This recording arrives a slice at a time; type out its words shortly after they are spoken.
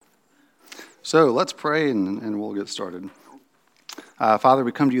So let's pray and we'll get started. Father,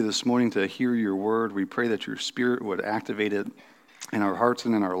 we come to you this morning to hear your word. We pray that your Spirit would activate it in our hearts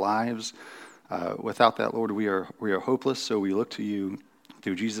and in our lives. Without that, Lord, we are hopeless, so we look to you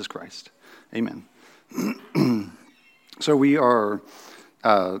through Jesus Christ. Amen. So we are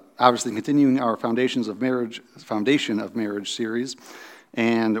obviously continuing our Foundation of Marriage series,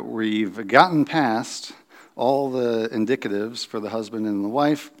 and we've gotten past all the indicatives for the husband and the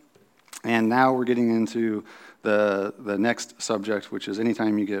wife, and now we're getting into the next subject, which is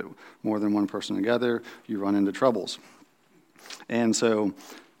anytime you get more than one person together, you run into troubles. And so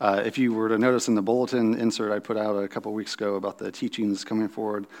if you were to notice in the bulletin insert I put out a couple weeks ago about the teachings coming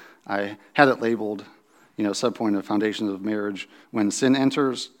forward, I had it labeled, subpoint of Foundations of Marriage, when sin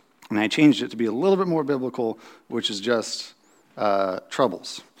enters, and I changed it to be a little bit more biblical, which is just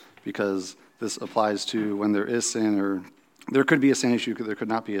troubles, because this applies to when there is sin, or there could be a sin issue, there could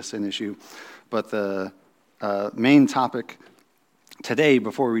not be a sin issue. But the main topic today,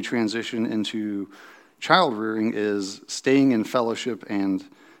 before we transition into child rearing, is staying in fellowship and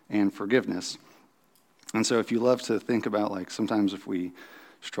forgiveness. And so if you love to think about, sometimes if we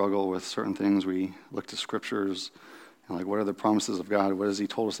struggle with certain things, we look to scriptures, and what are the promises of God? What has he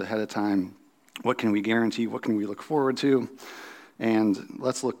told us ahead of time? What can we guarantee? What can we look forward to? And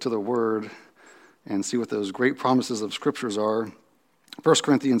let's look to the Word and see what those great promises of scriptures are. 1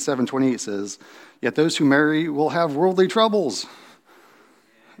 Corinthians 7:28 says, "Yet those who marry will have worldly troubles."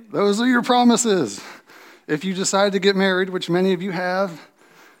 Those are your promises. If you decide to get married, which many of you have,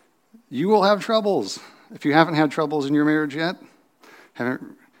 you will have troubles. If you haven't had troubles in your marriage yet,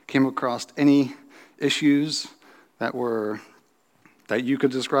 haven't came across any issues that you could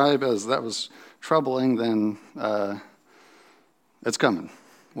describe as that was troubling, then it's coming,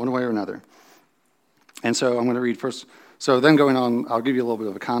 one way or another. And so I'm going to read first. So then going on, I'll give you a little bit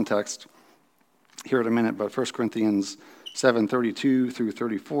of a context here in a minute, but 1 Corinthians 7:32 through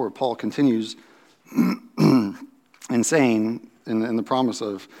 34, Paul continues in saying, in the promise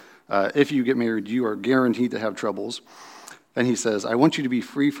of, if you get married, you are guaranteed to have troubles. Then he says, "I want you to be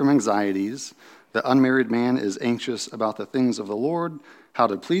free from anxieties. The unmarried man is anxious about the things of the Lord, how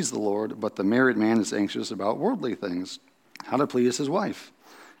to please the Lord, but the married man is anxious about worldly things, how to please his wife,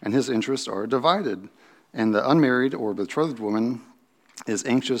 and his interests are divided. And the unmarried or betrothed woman is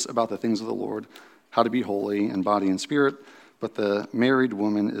anxious about the things of the Lord, how to be holy in body and spirit, but the married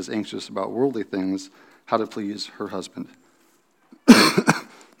woman is anxious about worldly things, how to please her husband."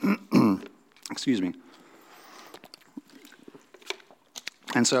 Excuse me.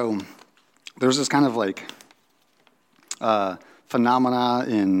 And so there's this kind of phenomena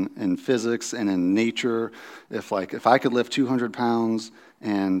in physics and in nature. If I could lift 200 pounds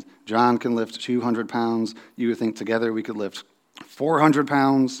and John can lift 200 pounds, you would think together we could lift 400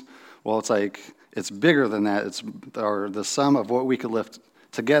 pounds. Well, it's bigger than that. The sum of what we could lift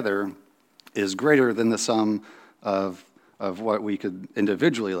together is greater than the sum of what we could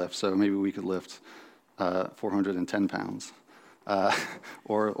individually lift. So maybe we could lift 410 pounds.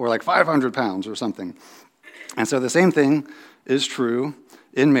 Or 500 pounds or something. And so the same thing is true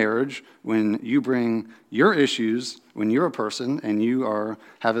in marriage when you bring your issues, when you're a person and you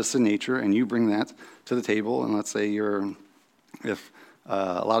have a sin nature and you bring that to the table, and let's say if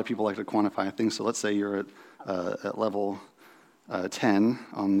a lot of people like to quantify things, so let's say you're at level 10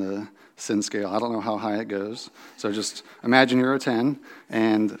 on the sin scale. I don't know how high it goes. So just imagine you're a 10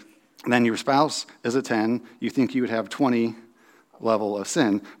 and then your spouse is a 10. You think you would have 20 level of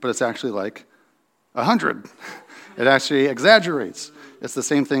sin, but it's actually 100. It actually exaggerates. It's the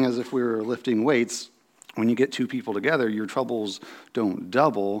same thing as if we were lifting weights. When you get two people together, your troubles don't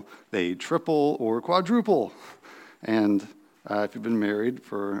double, they triple or quadruple. And if you've been married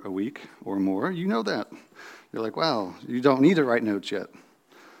for a week or more, you know that. You're like, wow, you don't need to write notes yet.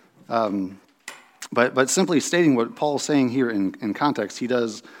 But simply stating what Paul's saying here in context, he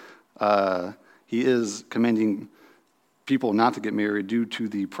is commending people not to get married due to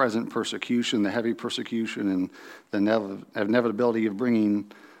the present persecution, the heavy persecution, and the inevitability of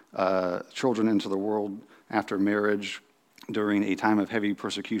bringing children into the world after marriage during a time of heavy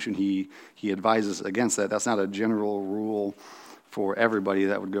persecution. He advises against that. That's not a general rule for everybody.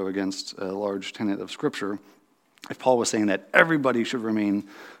 That would go against a large tenet of Scripture. If Paul was saying that everybody should remain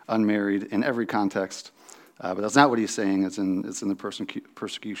unmarried in every context, but that's not what he's saying. It's in the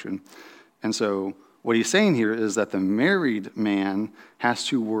persecution. And so what he's saying here is that the married man has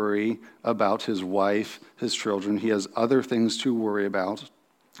to worry about his wife, his children. He has other things to worry about.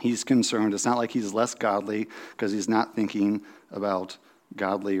 He's concerned. It's not like he's less godly because he's not thinking about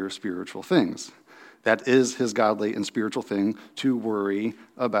godly or spiritual things. that is his godly and spiritual thing to worry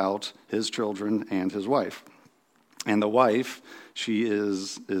about his children and his wife. And the wife, she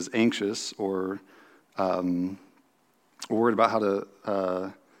is anxious or worried about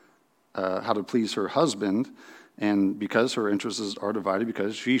how to please her husband, and because her interests are divided,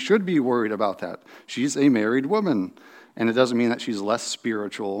 because she should be worried about that. She's a married woman, and it doesn't mean that she's less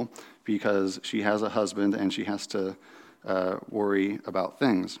spiritual because she has a husband and she has to worry about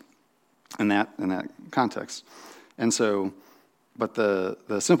things in that context. And so, but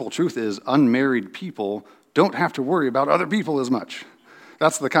the simple truth is, unmarried people don't have to worry about other people as much.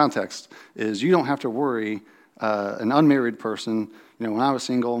 That's the context, is you don't have to worry. An unmarried person, when I was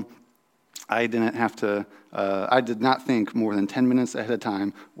single, I didn't have to, I did not think more than 10 minutes ahead of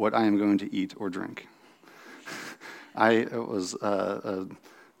time what I am going to eat or drink. It was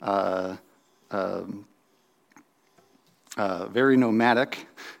very nomadic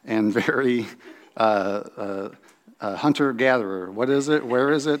and very hunter-gatherer. What is it?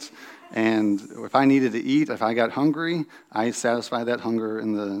 Where is it? And if I needed to eat, if I got hungry, I satisfied that hunger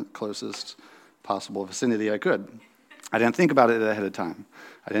in the closest possible vicinity I could. I didn't think about it ahead of time.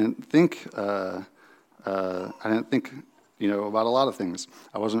 I didn't think about a lot of things.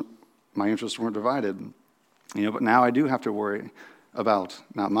 My interests weren't divided. But now I do have to worry about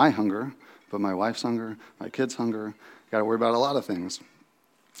not my hunger, but my wife's hunger, my kids' hunger. Got to worry about a lot of things.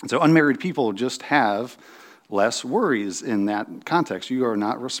 And so unmarried people just have less worries in that context. You are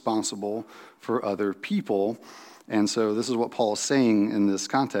not responsible for other people. And so this is what Paul is saying in this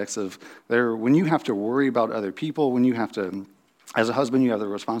context of when you have to worry about other people, when you have to, as a husband, you have the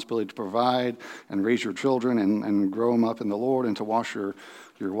responsibility to provide and raise your children and grow them up in the Lord, and to wash your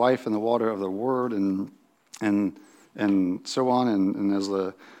wife in the water of the word and so on. And as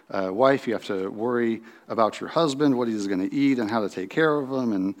the wife, you have to worry about your husband, what he's going to eat and how to take care of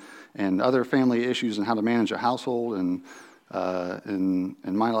him, and other family issues and how to manage a household. And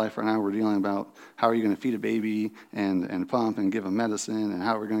in my life right now, we're dealing about how are you going to feed a baby and pump and give him medicine, and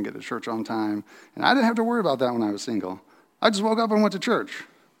how are we going to get to church on time. And I didn't have to worry about that when I was single. I just woke up and went to church.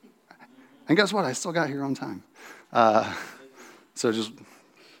 And guess what? I still got here on time. So just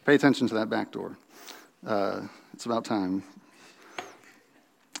pay attention to that back door. It's about time.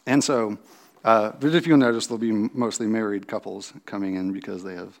 And so, but if you'll notice, there'll be mostly married couples coming in because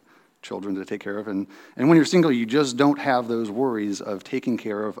they have children to take care of. And when you're single, you just don't have those worries of taking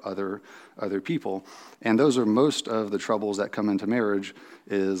care of other people. And those are most of the troubles that come into marriage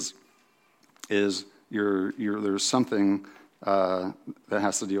is there's something that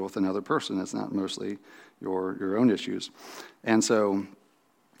has to deal with another person. It's not mostly your own issues. And so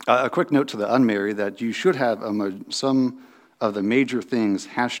a quick note to the unmarried that you should have some of the major things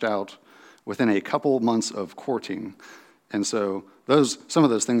hashed out within a couple months of courting. And so some of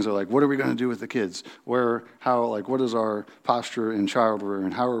those things are like, what are we going to do with the kids? What is our posture in child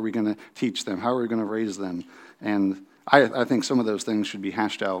rearing? How are we going to teach them? How are we going to raise them? And I think some of those things should be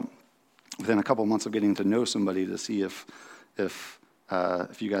hashed out within a couple months of getting to know somebody, to see if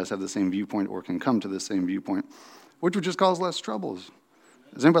you guys have the same viewpoint or can come to the same viewpoint, which would just cause less troubles.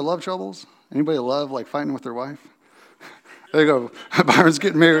 Does anybody love troubles? Anybody love fighting with their wife? There you go. Byron's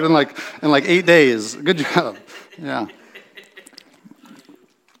getting married in like 8 days. Good job. Yeah.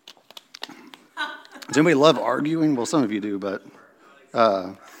 Does anybody love arguing? Well, some of you do, but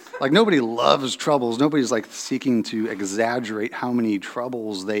nobody loves troubles. Nobody's seeking to exaggerate how many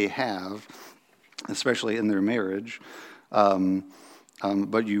troubles they have, especially in their marriage.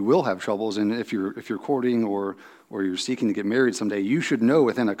 But you will have troubles, and if you're courting or you're seeking to get married someday, you should know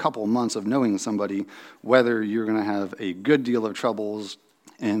within a couple months of knowing somebody whether you're going to have a good deal of troubles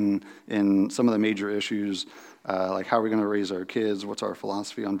in some of the major issues, like how are we going to raise our kids, what's our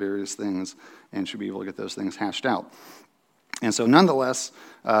philosophy on various things, and should be able to get those things hashed out. And so nonetheless,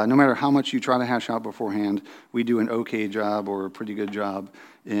 no matter how much you try to hash out beforehand, we do an okay job or a pretty good job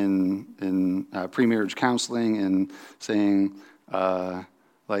in pre-marriage counseling and saying,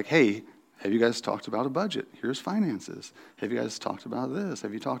 hey, have you guys talked about a budget? Here's finances. Have you guys talked about this?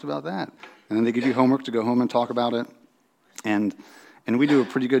 Have you talked about that? And then they give you homework to go home and talk about it. And we do a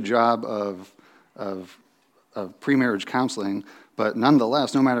pretty good job of pre-marriage counseling, but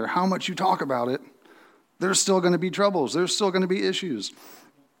nonetheless, no matter how much you talk about it, there's still going to be troubles. There's still going to be issues.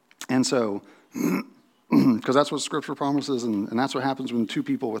 And so, because that's what Scripture promises, and that's what happens when two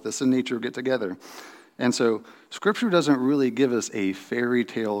people with a sin nature get together. And so Scripture doesn't really give us a fairy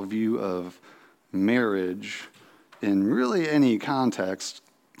tale view of marriage in really any context,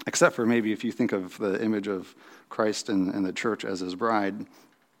 except for maybe if you think of the image of Christ and the church as his bride.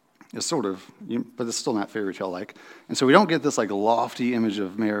 It's sort of, but it's still not fairy tale-like. And so we don't get this lofty image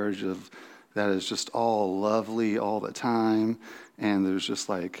of marriage of that is just all lovely all the time, and there's just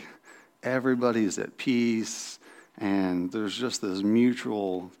like everybody's at peace, and there's just this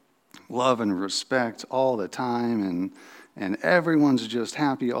mutual love and respect all the time, and everyone's just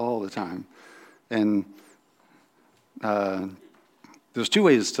happy all the time. And there's two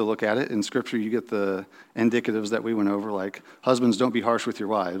ways to look at it. In Scripture, you get the indicatives that we went over, like, husbands, don't be harsh with your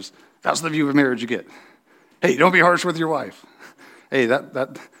wives. That's the view of marriage you get. Hey, don't be harsh with your wife. Hey,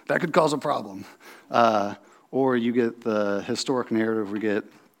 that could cause a problem. Or you get the historic narrative we get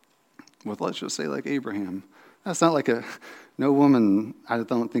with, let's just say, like Abraham. That's not like no woman, I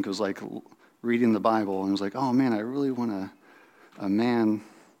don't think, was like reading the Bible and was like, oh man, I really want a man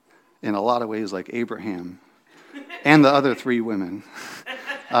in a lot of ways like Abraham and the other three women.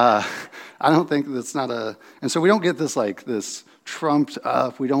 I don't think that's not and so we don't get this trumped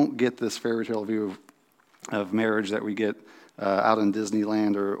up, we don't get this fairy tale view of marriage that we get out in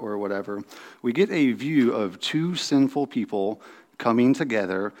Disneyland or whatever. We get a view of two sinful people coming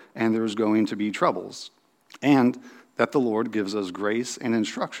together, and there's going to be troubles. And that the Lord gives us grace and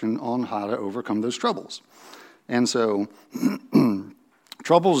instruction on how to overcome those troubles. And so,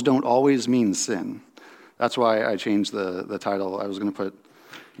 troubles don't always mean sin. That's why I changed the title. I was going to put,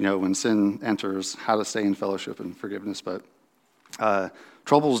 when sin enters, how to stay in fellowship and forgiveness. But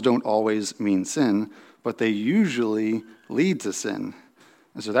troubles don't always mean sin, but they usually lead to sin.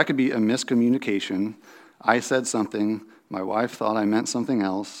 And so that could be a miscommunication. I said something, my wife thought I meant something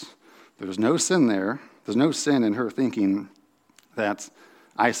else. There's no sin there. There's no sin in her thinking that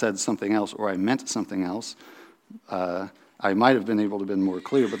I said something else or I meant something else. I might have been able to have been more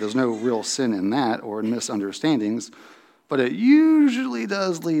clear, but there's no real sin in that or in misunderstandings. But it usually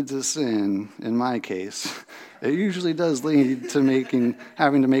does lead to sin, in my case. It usually does lead to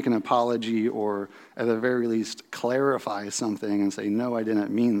having to make an apology or, at the very least, clarify something and say, no, I didn't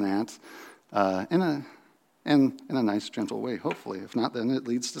mean that, in a nice, gentle way, hopefully. If not, then it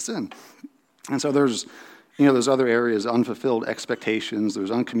leads to sin. And so there's other areas, unfulfilled expectations,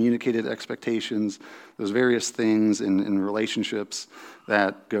 there's uncommunicated expectations, there's various things in relationships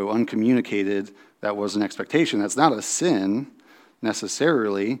that go uncommunicated. That was an expectation. That's not a sin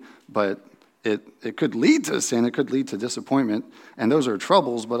necessarily, but it could lead to sin, it could lead to disappointment, and those are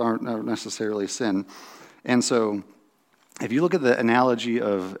troubles but aren't necessarily sin. And so if you look at the analogy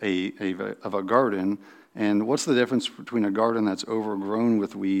of a garden, and what's the difference between a garden that's overgrown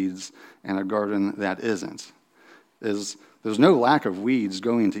with weeds and a garden that isn't? There's no lack of weeds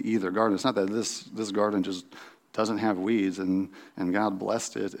going to either garden. It's not that this garden just doesn't have weeds and God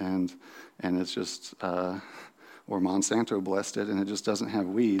blessed it and it's just, or Monsanto blessed it and it just doesn't have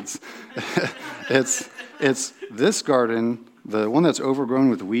weeds. It's this garden, the one that's overgrown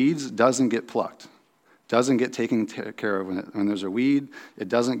with weeds, doesn't get plucked, doesn't get taken care of. When there's a weed, it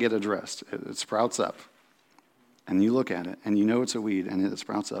doesn't get addressed. It sprouts up. And you look at it, and you know it's a weed, and it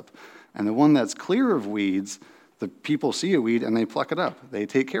sprouts up. And the one that's clear of weeds, the people see a weed, and they pluck it up. They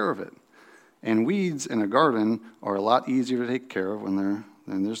take care of it. And weeds in a garden are a lot easier to take care of when they're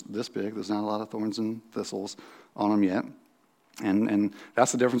this big. There's not a lot of thorns and thistles on them yet. And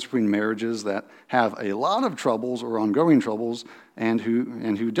that's the difference between marriages that have a lot of troubles or ongoing troubles and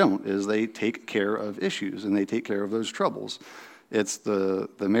who don't, is they take care of issues, and they take care of those troubles. It's the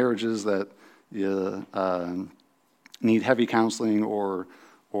marriages that need heavy counseling or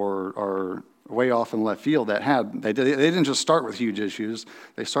are way off in left field they didn't just start with huge issues.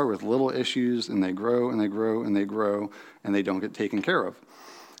 They start with little issues, and they grow and they grow and they grow, and they don't get taken care of.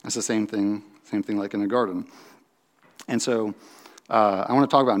 It's the same thing like in a garden. And so I want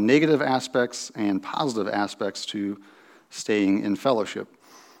to talk about negative aspects and positive aspects to staying in fellowship.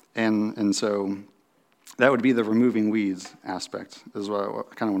 And so that would be the removing weeds aspect, is what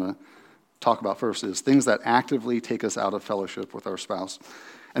I kind of want to talk about first, is things that actively take us out of fellowship with our spouse.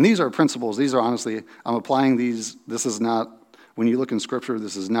 And these are principles. These are honestly, I'm applying these. This is not, when you look in Scripture,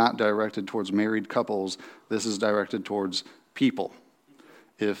 this is not directed towards married couples. This is directed towards people.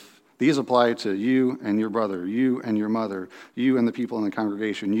 If these apply to you and your brother, you and your mother, you and the people in the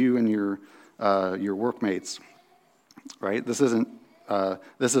congregation, you and your workmates, right? This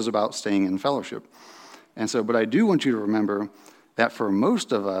is about staying in fellowship. And so, but I do want you to remember that for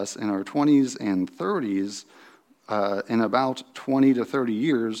most of us in our 20s and 30s, in about 20 to 30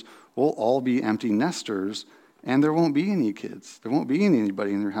 years, we'll all be empty nesters, and there won't be any kids. There won't be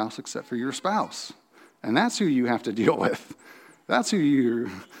anybody in your house except for your spouse. And that's who you have to deal with. That's who you're...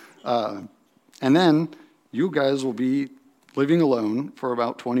 and then you guys will be living alone for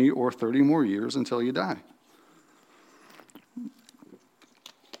about 20 or 30 more years until you die.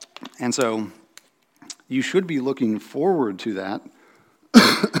 And so you should be looking forward to that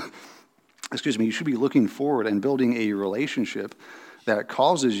you should be looking forward and building a relationship that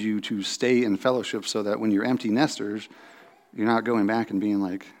causes you to stay in fellowship so that when you're empty nesters, you're not going back and being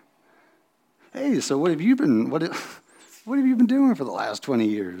like, hey, so what have you been doing for the last 20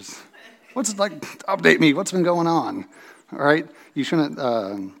 years? Update me, what's been going on? All right? You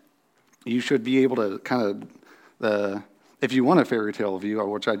should be able to kind of, if you want a fairy tale view,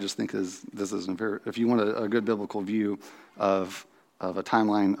 which I just think if you want a good biblical view of a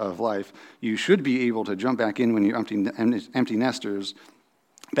timeline of life, you should be able to jump back in when you're empty nesters,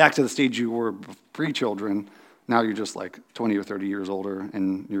 back to the stage you were pre-children. Now you're just like 20 or 30 years older,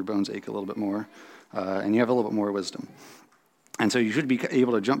 and your bones ache a little bit more, and you have a little bit more wisdom. And so you should be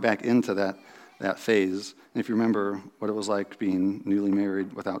able to jump back into that phase. And if you remember what it was like being newly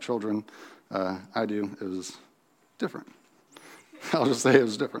married without children, I do. It was different. I'll just say it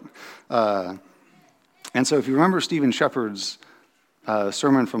was different. And so if you remember Stephen Shepard's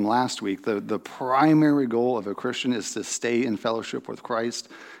sermon from last week, the primary goal of a Christian is to stay in fellowship with Christ,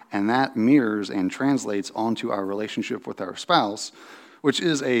 and that mirrors and translates onto our relationship with our spouse, which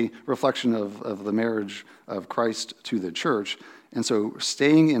is a reflection of the marriage of Christ to the church. And so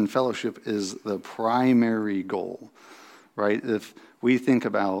staying in fellowship is the primary goal, right? If we think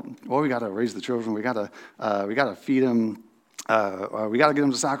about, we got to raise the children, we got to feed them, we got to get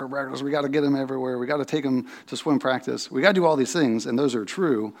them to soccer practice, we got to get them everywhere, we got to take them to swim practice, we got to do all these things, and those are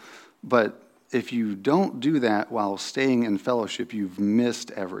true, but if you don't do that while staying in fellowship, you've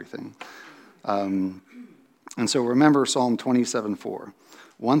missed everything. And so remember Psalm 27:4.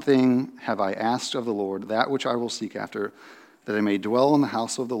 One thing have I asked of the Lord, that which I will seek after, that I may dwell in the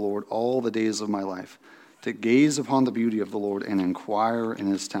house of the Lord all the days of my life, to gaze upon the beauty of the Lord and inquire in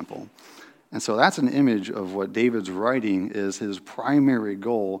his temple. And so that's an image of what David's writing is. His primary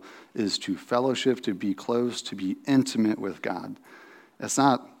goal is to fellowship, to be close, to be intimate with God. It's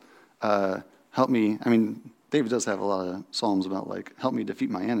not help me. I mean, David does have a lot of psalms about help me defeat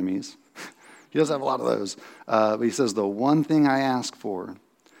my enemies. He does have a lot of those. But he says, the one thing I ask for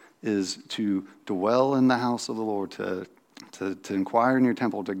is to dwell in the house of the Lord, to inquire in your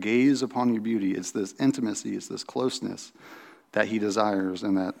temple, to gaze upon your beauty. It's this intimacy, it's this closeness that he desires,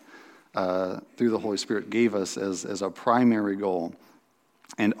 and that through the Holy Spirit gave us as a primary goal.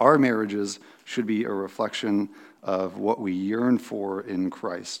 And our marriages should be a reflection of what we yearn for in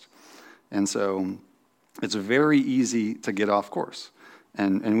Christ. And so it's very easy to get off course.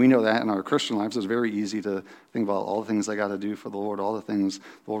 And we know that in our Christian lives, it's very easy to think about all the things I got to do for the Lord, all the things the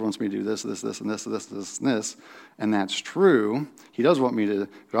Lord wants me to do, this, and this. And that's true. He does want me to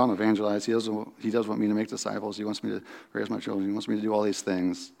go out and evangelize. He does want me to make disciples. He wants me to raise my children. He wants me to do all these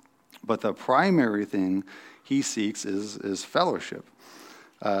things. But the primary thing he seeks is fellowship.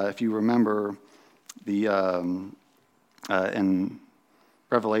 If you remember in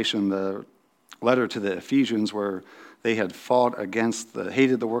Revelation, the letter to the Ephesians, where they had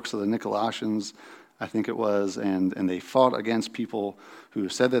hated the works of the Nicolaitans, I think it was, and they fought against people who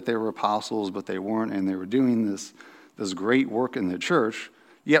said that they were apostles, but they weren't, and they were doing this great work in the church.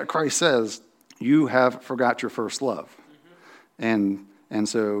 Yet Christ says, you have forgot your first love. Mm-hmm. And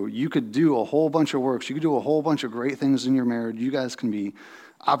so you could do a whole bunch of works. You could do a whole bunch of great things in your marriage. You guys can be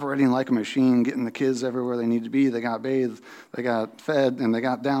operating like a machine, getting the kids everywhere they need to be. They got bathed, they got fed, and they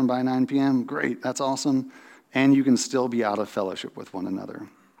got down by 9 p.m. Great, that's awesome. And you can still be out of fellowship with one another.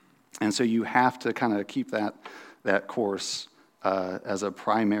 And so you have to kind of keep that course as a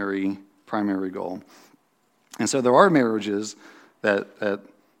primary goal. And so there are marriages that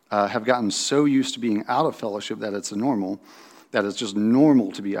have gotten so used to being out of fellowship that it's just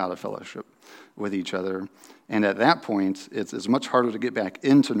normal to be out of fellowship with each other. And at that point, it's much harder to get back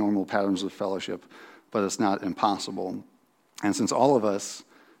into normal patterns of fellowship, but it's not impossible. And since all of us,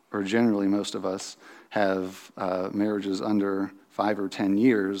 or generally most of us, have marriages under 5 or 10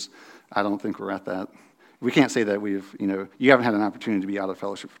 years, I don't think we're at that. We can't say that you haven't had an opportunity to be out of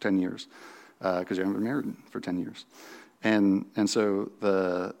fellowship for 10 years because you haven't been married for 10 years. And so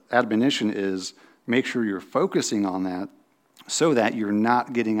the admonition is make sure you're focusing on that so that you're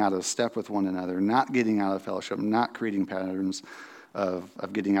not getting out of step with one another, not getting out of fellowship, not creating patterns of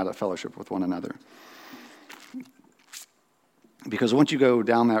getting out of fellowship with one another. Because once you go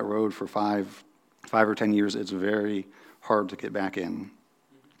down that road for 5 or 10 years, it's very hard to get back in.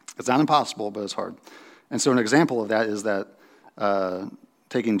 It's not impossible, but it's hard. And so an example of that is that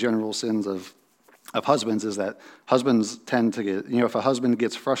taking general sins of husbands is that husbands tend to get, if a husband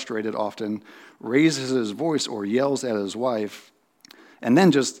gets frustrated often, raises his voice or yells at his wife, and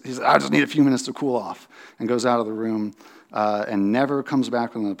then he says, I just need a few minutes to cool off, and goes out of the room and never comes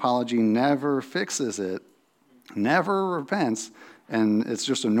back with an apology, never fixes it, never repents, And it's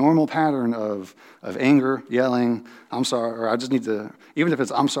just a normal pattern of anger, yelling, I'm sorry, or I just need to, even if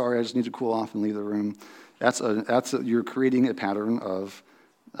it's I'm sorry, I just need to cool off and leave the room. You're creating a pattern of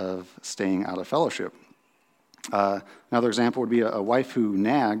staying out of fellowship. Another example would be a wife who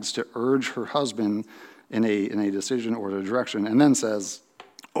nags to urge her husband in a decision or a direction, and then says,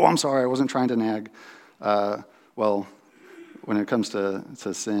 "Oh, I'm sorry, I wasn't trying to nag." Well, when it comes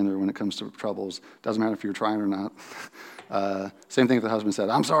to sin or when it comes to troubles, doesn't matter if you're trying or not. Same thing if the husband said,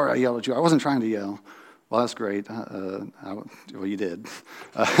 "I'm sorry, I yelled at you. I wasn't trying to yell." Well, that's great. Well, you did.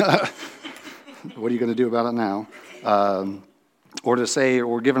 What are you going to do about it now? Or to say,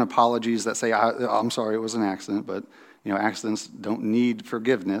 or given apologies that say, I'm sorry, it was an accident, but accidents don't need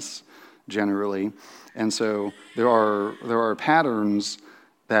forgiveness generally. And so there are patterns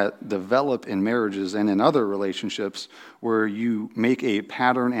that develop in marriages and in other relationships where you make a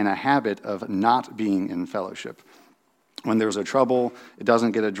pattern and a habit of not being in fellowship. When there's a trouble, it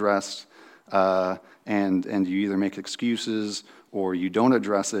doesn't get addressed, and you either make excuses or you don't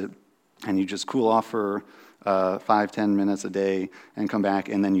address it, and you just cool off for 5-10 minutes a day and come back,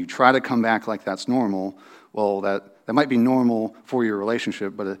 and then you try to come back like that's normal. Well, that might be normal for your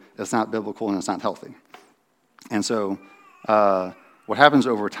relationship, but it's not biblical and it's not healthy. And so what happens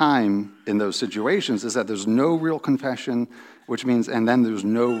over time in those situations is that there's no real confession, which means, and then there's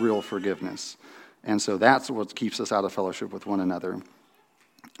no real forgiveness. And so that's what keeps us out of fellowship with one another.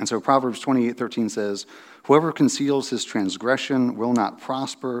 And so Proverbs 28:13 says, "Whoever conceals his transgression will not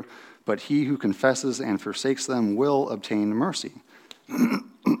prosper, but he who confesses and forsakes them will obtain mercy."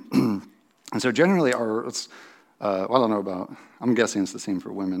 And so generally I don't know about, I'm guessing it's the same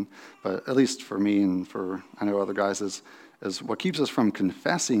for women, but at least for me and for, I know other guys, is what keeps us from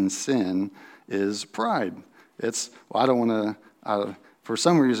confessing sin is pride. It's, well, I don't want to, for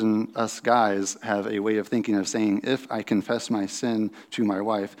some reason, us guys have a way of thinking of saying, if I confess my sin to my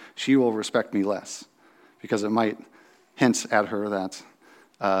wife, she will respect me less, because it might hint at her that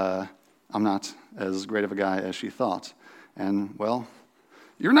I'm not as great of a guy as she thought. And, well,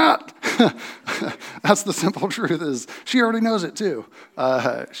 you're not. That's the simple truth, is she already knows it too.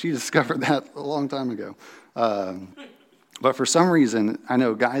 She discovered that a long time ago. But for some reason, I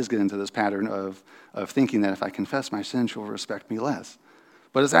know guys get into this pattern of thinking that if I confess my sin, she'll respect me less.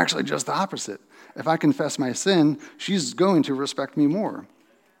 But it's actually just the opposite. If I confess my sin, she's going to respect me more.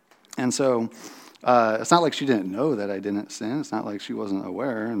 And so it's not like she didn't know that I didn't sin. It's not like she wasn't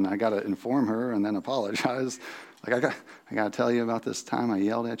aware, and I got to inform her and then apologize. Like, I got to tell you about this time I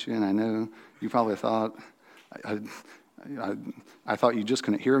yelled at you, and I know you probably thought I thought you just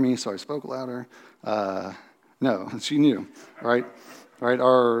couldn't hear me, so I spoke louder. No, she knew, right? Right?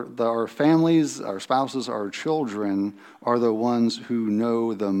 Our families, our spouses, our children are the ones who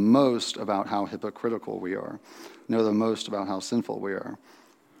know the most about how hypocritical we are, know the most about how sinful we are.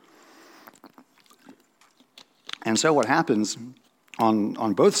 And so what happens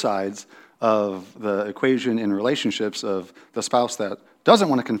on both sides of the equation in relationships of the spouse that doesn't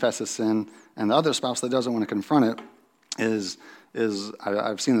want to confess his sin and the other spouse that doesn't want to confront it is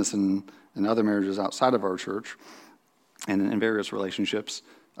I've seen this in other marriages outside of our church and in various relationships,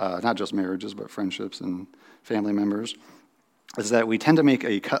 not just marriages, but friendships and family members, is that we tend to make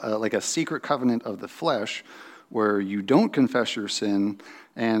a secret covenant of the flesh where you don't confess your sin,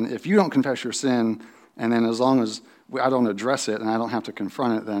 and if you don't confess your sin, and then as long as I don't address it and I don't have to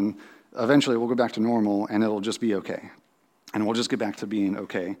confront it, then eventually we'll go back to normal and it'll just be okay. And we'll just get back to being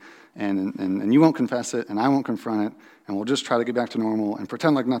okay. And you won't confess it and I won't confront it, and we'll just try to get back to normal and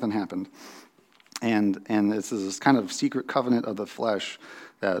pretend like nothing happened. And it's this kind of secret covenant of the flesh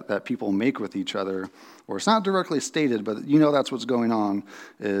that people make with each other, or it's not directly stated, but that's what's going on,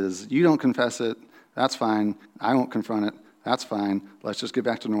 is you don't confess it, that's fine. I won't confront it, that's fine. Let's just get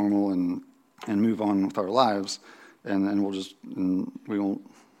back to normal and move on with our lives, and we won't.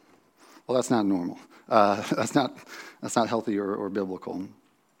 Well, that's not normal. That's not healthy or biblical.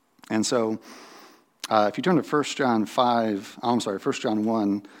 And so, if you turn to 1 John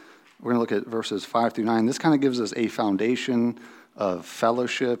 1, we're going to look at verses 5 through 9. This kind of gives us a foundation of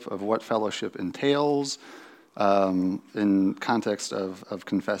fellowship, of what fellowship entails, in context of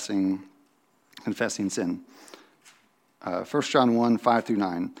confessing sin. 1 John 1, 5 through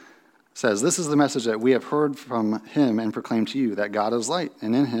 9 says, "This is the message that we have heard from him and proclaimed to you, that God is light,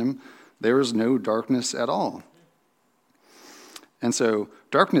 and in him there is no darkness at all." And so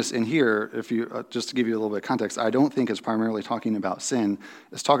darkness in here, if you just to give you a little bit of context, I don't think is primarily talking about sin.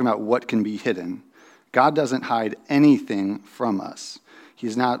 It's talking about what can be hidden. God doesn't hide anything from us.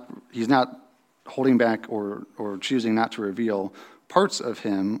 He's not holding back or choosing not to reveal parts of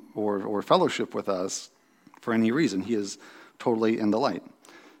him or fellowship with us for any reason. He is totally in the light.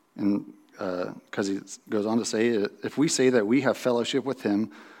 And because he goes on to say, if we say that we have fellowship with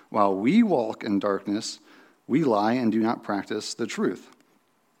him while we walk in darkness, we lie and do not practice the truth.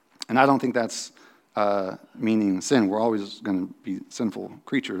 And I don't think that's meaning sin. We're always going to be sinful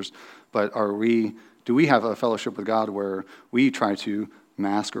creatures, but do we have a fellowship with God where we try to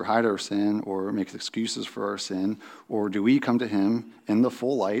mask or hide our sin or make excuses for our sin, or do we come to him in the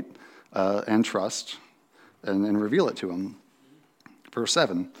full light and trust and reveal it to him? Verse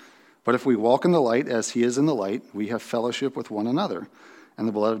 7, but if we walk in the light as he is in the light, we have fellowship with one another, and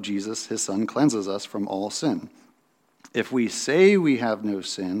the blood of Jesus, his son, cleanses us from all sin. If we say we have no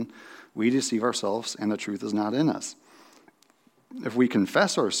sin, we deceive ourselves, and the truth is not in us. If we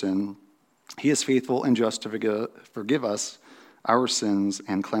confess our sin, he is faithful and just to forgive us our sins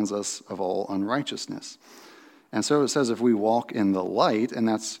and cleanse us of all unrighteousness. And so it says if we walk in the light, and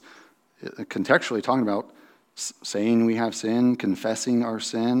that's contextually talking about saying we have sin, confessing our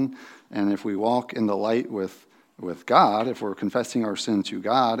sin, and if we walk in the light with God, if we're confessing our sin to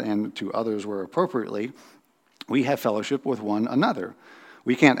God and to others where appropriately, we have fellowship with one another.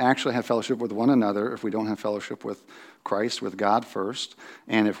 We can't actually have fellowship with one another if we don't have fellowship with Christ, with God first.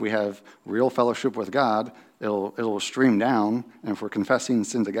 And if we have real fellowship with God, it'll stream down. And if we're confessing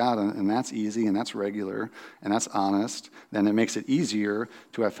sin to God, and that's easy, and that's regular, and that's honest, then it makes it easier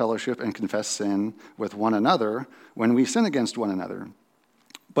to have fellowship and confess sin with one another when we sin against one another.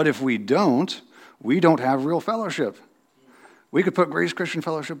 But if we don't have real fellowship. We could put Grace Christian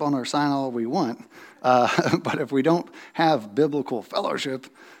Fellowship on our sign all we want, but if we don't have biblical fellowship,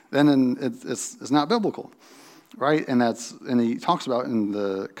 then it's not biblical, right? And he talks about in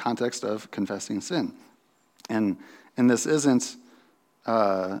the context of confessing sin, and this isn't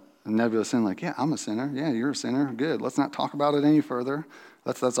nebulous sin like, yeah, I'm a sinner, yeah, you're a sinner, good. Let's not talk about it any further.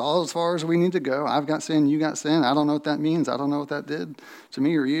 That's all as far as we need to go. I've got sin, you got sin. I don't know what that means. I don't know what that did to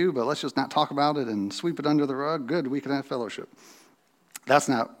me or you, but let's just not talk about it and sweep it under the rug. Good, we can have fellowship. That's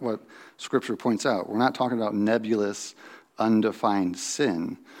not what Scripture points out. We're not talking about nebulous, undefined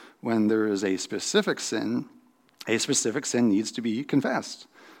sin. When there is a specific sin needs to be confessed,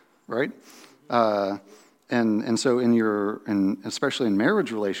 right? And so especially in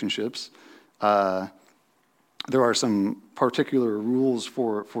marriage relationships, there are some particular rules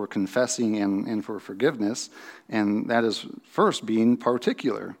for confessing and for forgiveness, and that is first being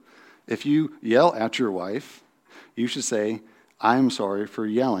particular. If you yell at your wife, you should say, I'm sorry for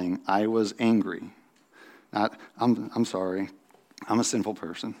yelling. I was angry. Not, I'm sorry. I'm a sinful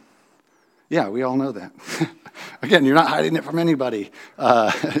person. Yeah, we all know that. Again, you're not hiding it from anybody.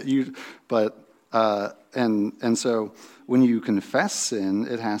 And so when you confess sin,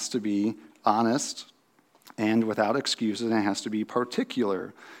 it has to be honest and without excuses, and it has to be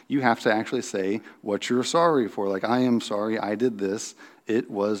particular. You have to actually say what you're sorry for. Like, I am sorry, I did this.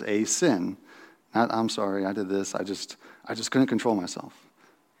 It was a sin. Not, I'm sorry, I did this. I just couldn't control myself.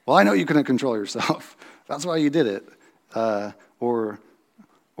 Well, I know you couldn't control yourself. That's why you did it. Or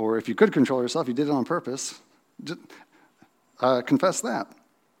if you could control yourself, you did it on purpose. Confess that,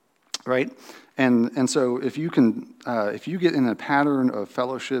 right? And so if you get in a pattern of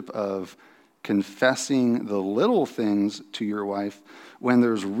fellowship of confessing the little things to your wife, when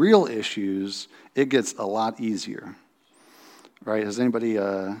there's real issues, it gets a lot easier, right? Has anybody?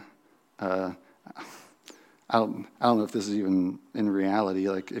 I don't know if this is even in reality.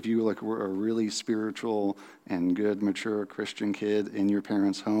 Like, if you were a really spiritual and good, mature Christian kid in your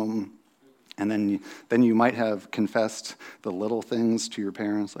parents' home, and then you might have confessed the little things to your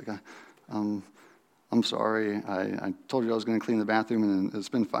parents, like, I'm sorry, I told you I was going to clean the bathroom, and it's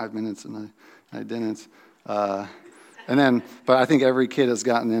been 5 minutes, and I didn't. But I think every kid has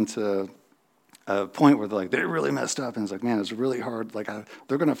gotten into a point where they really messed up, and it's like, man, it's really hard. Like,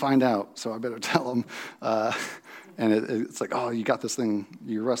 they're going to find out, so I better tell them. And it's like, oh, you got this thing.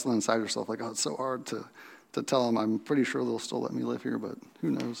 You're wrestling inside yourself, like, oh, it's so hard to tell them. I'm pretty sure they'll still let me live here, but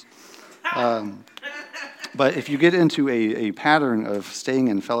who knows? But if you get into a pattern of staying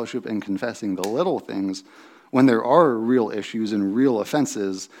in fellowship and confessing the little things, when there are real issues and real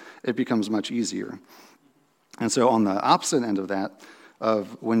offenses, it becomes much easier. And so on the opposite end of that,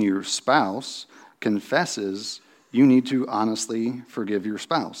 of when your spouse confesses, you need to honestly forgive your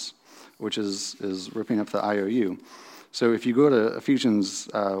spouse, which is ripping up the IOU. So if you go to Ephesians,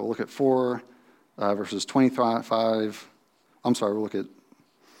 we'll look at 4, verses 25. I'm sorry, we'll look at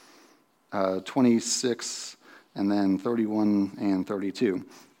 26 and then 31 and 32.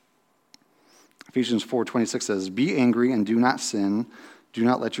 Ephesians 4:26 says, "Be angry and do not sin. Do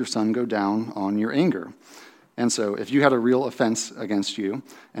not let your sun go down on your anger." And so if you had a real offense against you,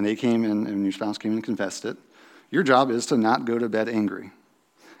 and they came in, and your spouse came and confessed it, Your job is to not go to bed angry.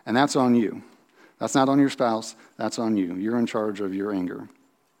 And that's on you. That's not on your spouse. That's on you. You're in charge of your anger.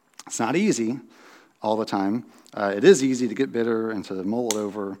 It's not easy all the time. It is easy to get bitter and to mull it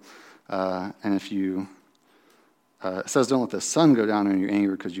over. And if you, it says don't let the sun go down on your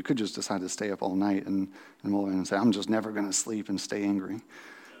anger, because you could just decide to stay up all night and mull it and say, I'm just never going to sleep and stay angry.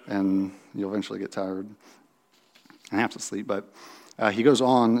 And you'll eventually get tired and have to sleep. But he goes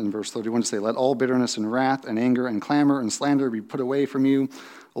on in verse 31 to say, let all bitterness and wrath and anger and clamor and slander be put away from you,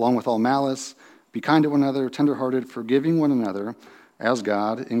 along with all malice. Be kind to one another, tenderhearted, forgiving one another, as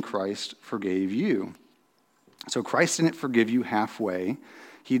God in Christ forgave you. So Christ didn't forgive you halfway.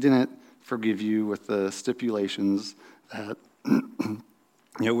 He didn't forgive you with the stipulations that,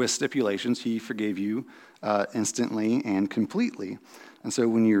 with stipulations, he forgave you instantly and completely. And so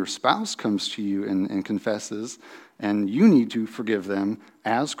when your spouse comes to you and confesses, and you need to forgive them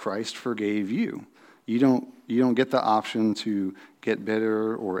as Christ forgave you. You don't get the option to get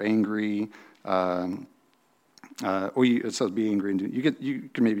bitter or angry, it says be angry. You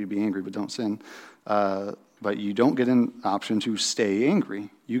can maybe be angry, but don't sin. But you don't get an option to stay angry.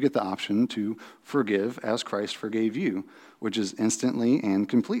 You get the option to forgive as Christ forgave you, which is instantly and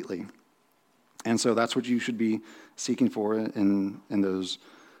completely. And so that's what you should be seeking for in those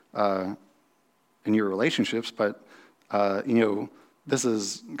in your relationships. But this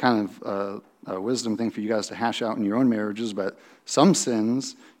is kind of a wisdom thing for you guys to hash out in your own marriages. But some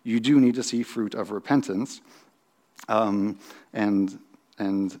sins you do need to see fruit of repentance, and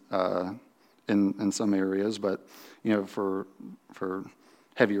in some areas, but for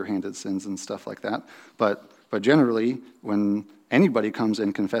heavier-handed sins and stuff like that. But generally, when anybody comes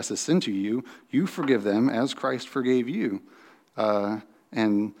and confesses sin to you, you forgive them as Christ forgave you.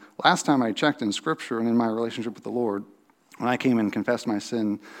 And last time I checked in Scripture and in my relationship with the Lord, when I came and confessed my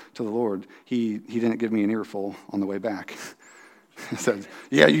sin to the Lord, He didn't give me an earful on the way back. He said,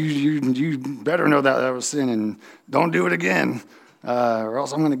 "Yeah, you better know that was sin, and don't do it again, or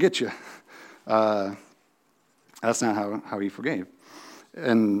else I'm going to get you." That's not how He forgave.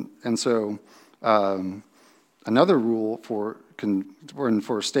 And so another rule for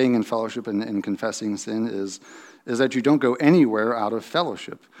staying in fellowship and confessing sin is that you don't go anywhere out of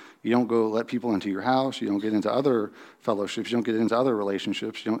fellowship. You don't go let people into your house. You don't get into other fellowships. You don't get into other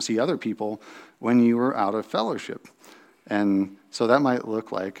relationships. You don't see other people when you are out of fellowship. And so that might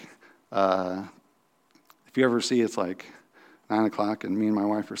look like, if you ever see it's like 9 o'clock and me and my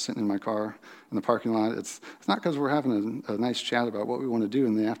wife are sitting in my car in the parking lot, it's not because we're having a nice chat about what we want to do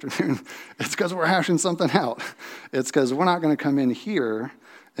in the afternoon. It's because we're hashing something out. It's because we're not going to come in here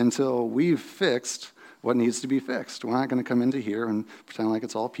until we've fixed what needs to be fixed. We're not going to come into here and pretend like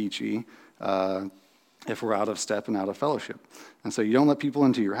it's all peachy if we're out of step and out of fellowship. And so you don't let people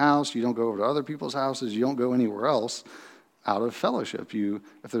into your house. You don't go over to other people's houses. You don't go anywhere else out of fellowship.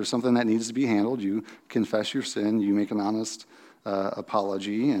 If there's something that needs to be handled, you confess your sin. You make an honest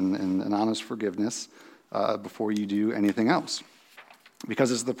apology and an honest forgiveness before you do anything else.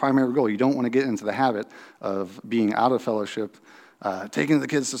 Because it's the primary goal. You don't want to get into the habit of being out of fellowship, taking the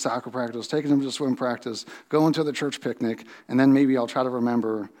kids to soccer practice, taking them to swim practice, going to the church picnic, and then maybe I'll try to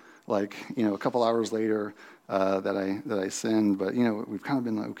remember, a couple hours later that I sinned. But we've kind of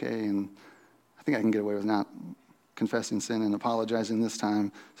been okay, and I think I can get away with not confessing sin and apologizing this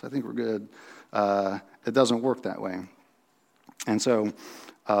time, so I think we're good. It doesn't work that way. And so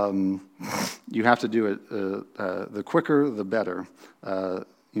you have to do it, the quicker, the better,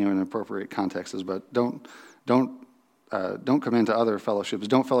 in appropriate contexts. But don't come into other fellowships.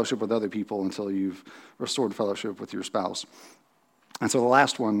 Don't fellowship with other people until you've restored fellowship with your spouse. And so the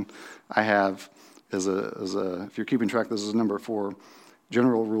last one I have is if you're keeping track, this is number 4,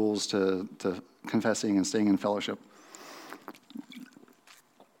 general rules to confessing and staying in fellowship,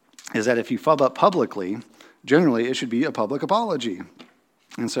 is that if you fub up publicly, generally it should be a public apology.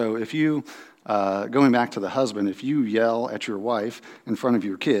 And so if you, going back to the husband, if you yell at your wife in front of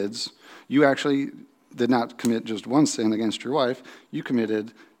your kids, you actually did not commit just one sin against your wife. You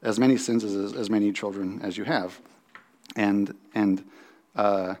committed as many sins as many children as you have. And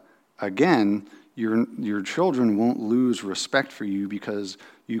again, your children won't lose respect for you because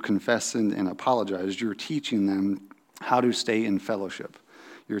you confess and apologize. You're teaching them how to stay in fellowship.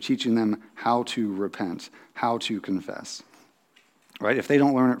 You're teaching them how to repent, how to confess. Right? If they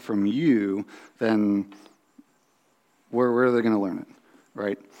don't learn it from you, then where are they going to learn it?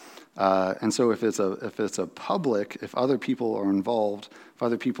 Right? And so if it's a public, if other people are involved, if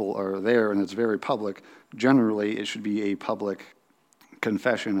other people are there and it's very public, generally it should be a public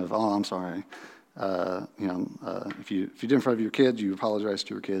confession of, oh, I'm sorry. If you did in front of your kids, you apologize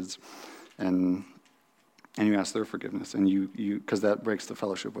to your kids, and and you ask their forgiveness, and you because that breaks the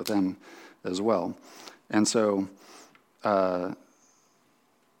fellowship with them as well. And so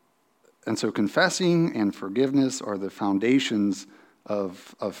confessing and forgiveness are the foundations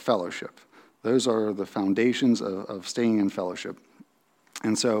of fellowship. Those are the foundations of staying in fellowship.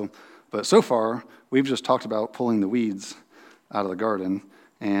 And so, but so far, we've just talked about pulling the weeds out of the garden,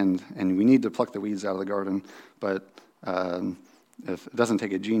 and we need to pluck the weeds out of the garden, but if it doesn't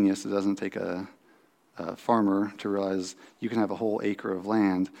take a genius, it doesn't take a farmer to realize you can have a whole acre of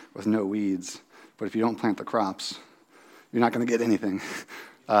land with no weeds, but if you don't plant the crops, you're not going to get anything.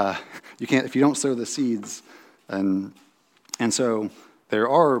 You can't if you don't sow the seeds, and so there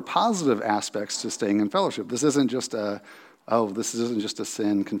are positive aspects to staying in fellowship. This isn't just a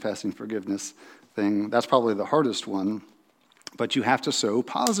sin, confessing, forgiveness thing. That's probably the hardest one, but you have to sow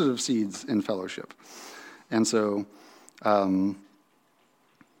positive seeds in fellowship. And so,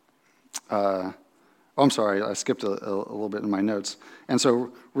 I'm sorry, I skipped a little bit in my notes. And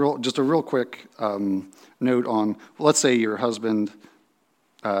so, just a real quick note on, let's say your husband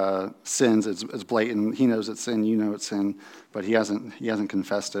sins, it's blatant, he knows it's sin, you know it's sin, but he hasn't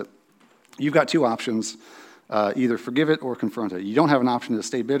confessed it. You've got two options, either forgive it or confront it. You don't have an option to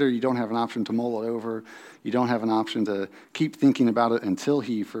stay bitter, you don't have an option to mull it over, you don't have an option to keep thinking about it until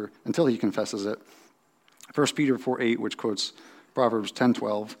he confesses it. 1 Peter 4:8, which quotes Proverbs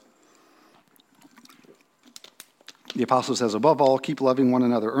 10:12. The apostle says, above all, keep loving one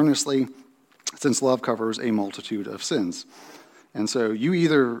another earnestly, since love covers a multitude of sins. And so you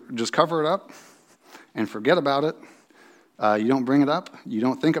either just cover it up and forget about it, you don't bring it up, you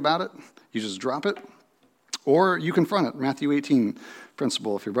don't think about it, you just drop it, or you confront it. Matthew 18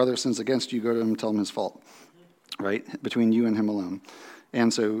 principle, if your brother sins against you, go to him and tell him his fault, right? Between you and him alone.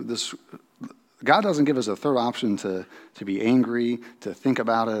 And so God doesn't give us a third option to be angry, to think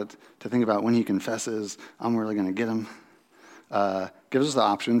about it, to think about when he confesses, I'm really going to get him. Gives us the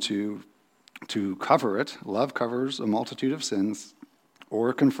option to cover it. Love covers a multitude of sins,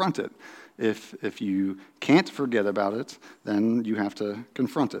 or confront it. If you can't forget about it, then you have to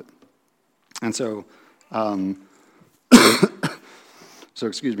confront it. And so,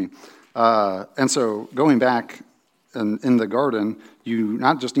 excuse me. And so going back in the garden, you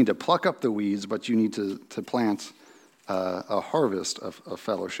not just need to pluck up the weeds, but you need to plant a harvest of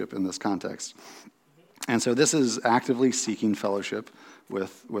fellowship in this context. And so this is actively seeking fellowship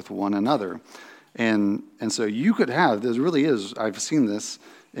with one another. And so you could have, this really is, I've seen this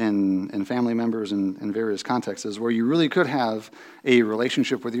in family members in various contexts, where you really could have a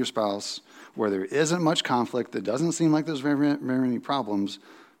relationship with your spouse where there isn't much conflict, it doesn't seem like there's very many problems,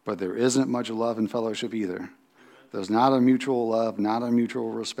 but there isn't much love and fellowship either. There's not a mutual love, not a mutual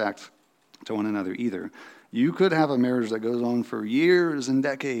respect to one another either. You could have a marriage that goes on for years and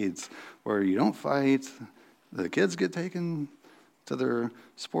decades where you don't fight, the kids get taken to their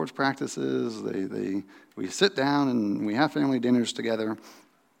sports practices, we sit down and we have family dinners together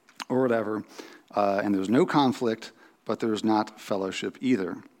or whatever, and there's no conflict, but there's not fellowship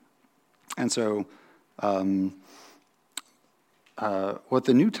either. And so what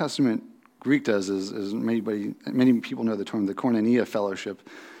the New Testament Greek does is many people know the term, the koinonia fellowship,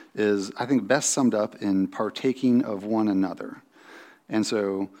 is, I think, best summed up in partaking of one another. And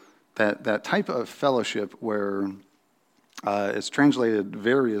so that type of fellowship where it's translated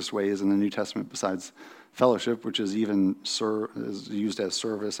various ways in the New Testament besides fellowship, which is even is used as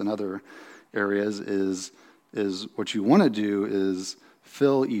service in other areas, is what you want to do is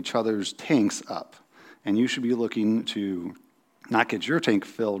fill each other's tanks up. And you should be looking to not get your tank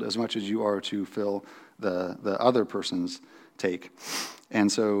filled as much as you are to fill the other person's tank. And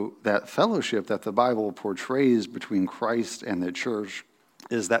so that fellowship that the Bible portrays between Christ and the church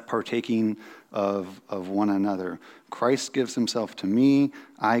is that partaking of one another. Christ gives himself to me,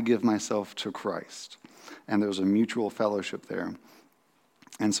 I give myself to Christ. And there's a mutual fellowship there.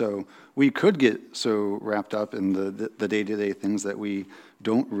 And so we could get so wrapped up in the day-to-day things that we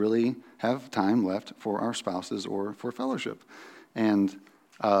don't really have time left for our spouses or for fellowship. And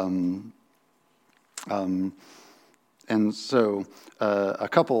so a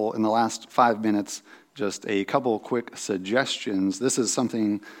couple, in the last 5 minutes, just a couple quick suggestions. This is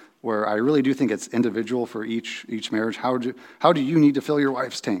something where I really do think it's individual for each marriage. How do you need to fill your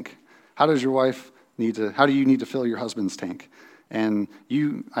wife's tank? How do you need to fill your husband's tank? And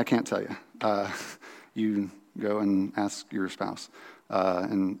I can't tell you. You go and ask your spouse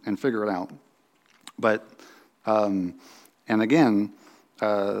and figure it out. But, and again,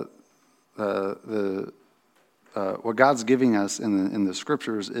 what God's giving us in the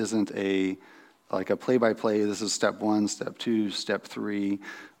scriptures isn't a like a play-by-play, this is step 1, step 2, step 3.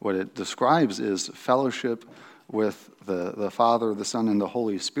 What it describes is fellowship with the Father, the Son, and the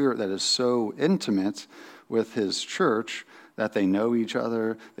Holy Spirit that is so intimate with his church that they know each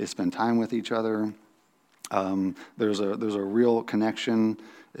other, they spend time with each other. There's a real connection.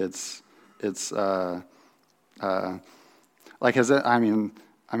 I've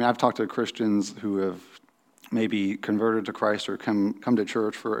talked to Christians who have maybe converted to Christ or come to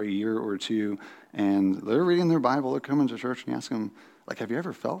church for a year or two, and they're reading their Bible, they're coming to church, and you ask them, like, have you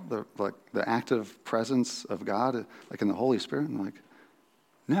ever felt the active presence of God, like in the Holy Spirit? And they're like,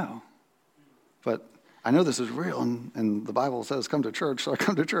 no. But I know this is real, and the Bible says come to church, so I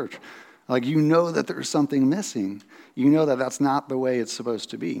come to church. Like, you know that there's something missing. You know that that's not the way it's supposed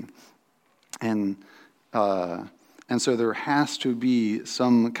to be. And so there has to be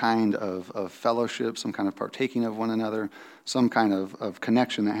some kind of fellowship, some kind of partaking of one another, some kind of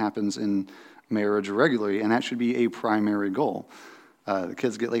connection that happens in marriage regularly, and that should be a primary goal. The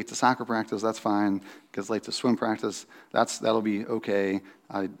kids get late to soccer practice, that's fine. Kids late to swim practice, that'll be okay.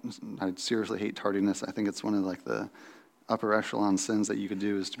 I seriously hate tardiness. I think it's one of the upper echelon sins that you could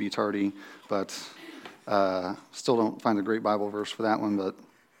do is to be tardy, but still don't find a great Bible verse for that one.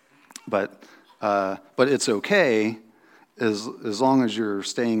 But it's okay as long as you're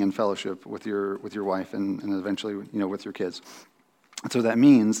staying in fellowship with your wife and eventually with your kids. So that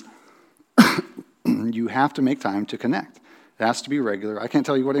means you have to make time to connect. It has to be regular. I can't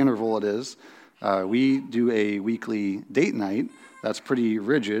tell you what interval it is. We do a weekly date night. That's pretty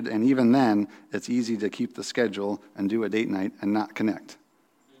rigid, and even then, it's easy to keep the schedule and do a date night and not connect,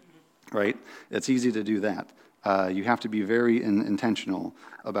 right? It's easy to do that. You have to be very intentional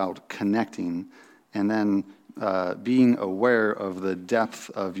about connecting, and then being aware of the depth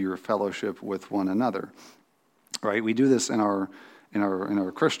of your fellowship with one another, right? We do this in our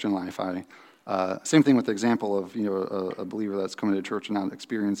Christian life. Same thing with the example of a believer that's coming to church and not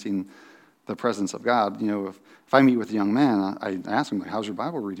experiencing the presence of God. If I meet with a young man, I ask him, like, how's your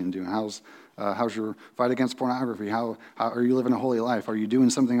Bible reading doing? How's your fight against pornography? How are you living a holy life? Are you doing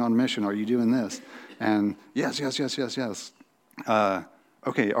something on mission? Are you doing this? And yes.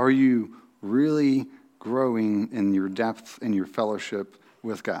 Okay, are you really growing in your depth in your fellowship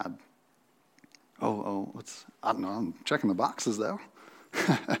with God? I don't know, I'm checking the boxes though.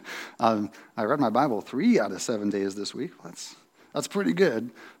 I read my Bible 3 out of 7 days this week. That's pretty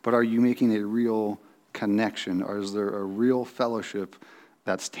good, but are you making a real connection, or is there a real fellowship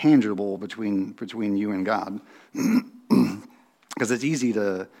that's tangible between you and God? Because it's easy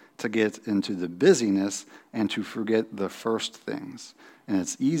to get into the busyness and to forget the first things. And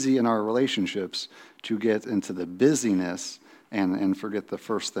it's easy in our relationships to get into the busyness and forget the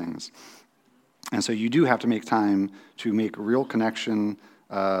first things. And so you do have to make time to make real connection,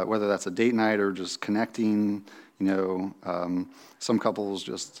 whether that's a date night or just connecting. Some couples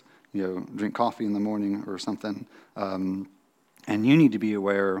just drink coffee in the morning or something. And you need to be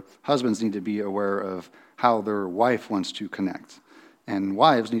aware, husbands need to be aware of how their wife wants to connect. And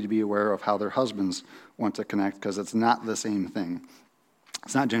wives need to be aware of how their husbands want to connect, because it's not the same thing.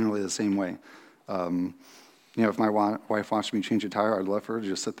 It's not generally the same way. If my wife watched me change a tire, I'd love for her to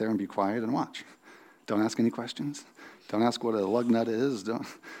just sit there and be quiet and watch. Don't ask any questions. Don't ask what a lug nut is.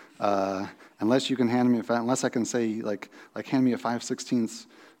 Unless you can unless I can say, like hand me a 5/16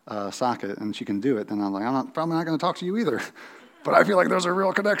 socket and she can do it, then I'm probably not going to talk to you either. But I feel like there's a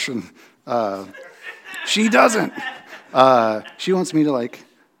real connection. She doesn't. She wants me to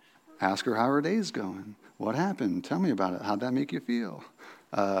ask her how her day's going. What happened? Tell me about it. How'd that make you feel?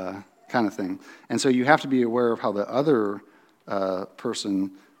 Kind of thing. And so you have to be aware of how the other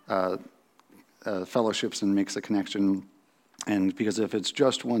person fellowships and makes a connection. And because if it's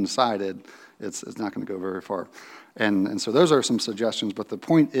just one-sided, it's not going to go very far. And so those are some suggestions. But the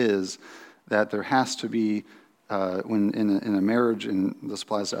point is that there has to be, when in a marriage, and this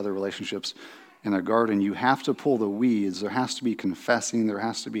applies to other relationships, in a garden, you have to pull the weeds. There has to be confessing. There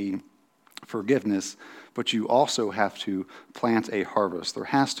has to be forgiveness. But you also have to plant a harvest. There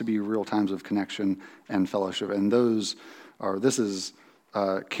has to be real times of connection and fellowship. And this is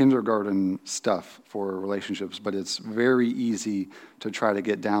kindergarten stuff for relationships, but it's very easy to try to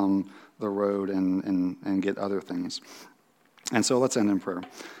get down the road and get other things. And so let's end in prayer.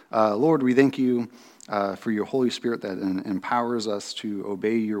 Lord, we thank you for your Holy Spirit that empowers us to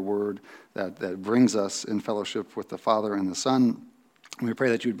obey your word, that brings us in fellowship with the Father and the Son. We pray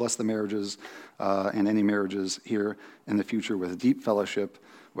that you would bless the marriages and any marriages here in the future with deep fellowship,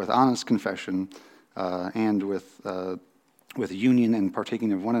 with honest confession, and with union and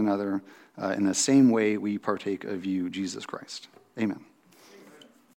partaking of one another in the same way we partake of you, Jesus Christ. Amen.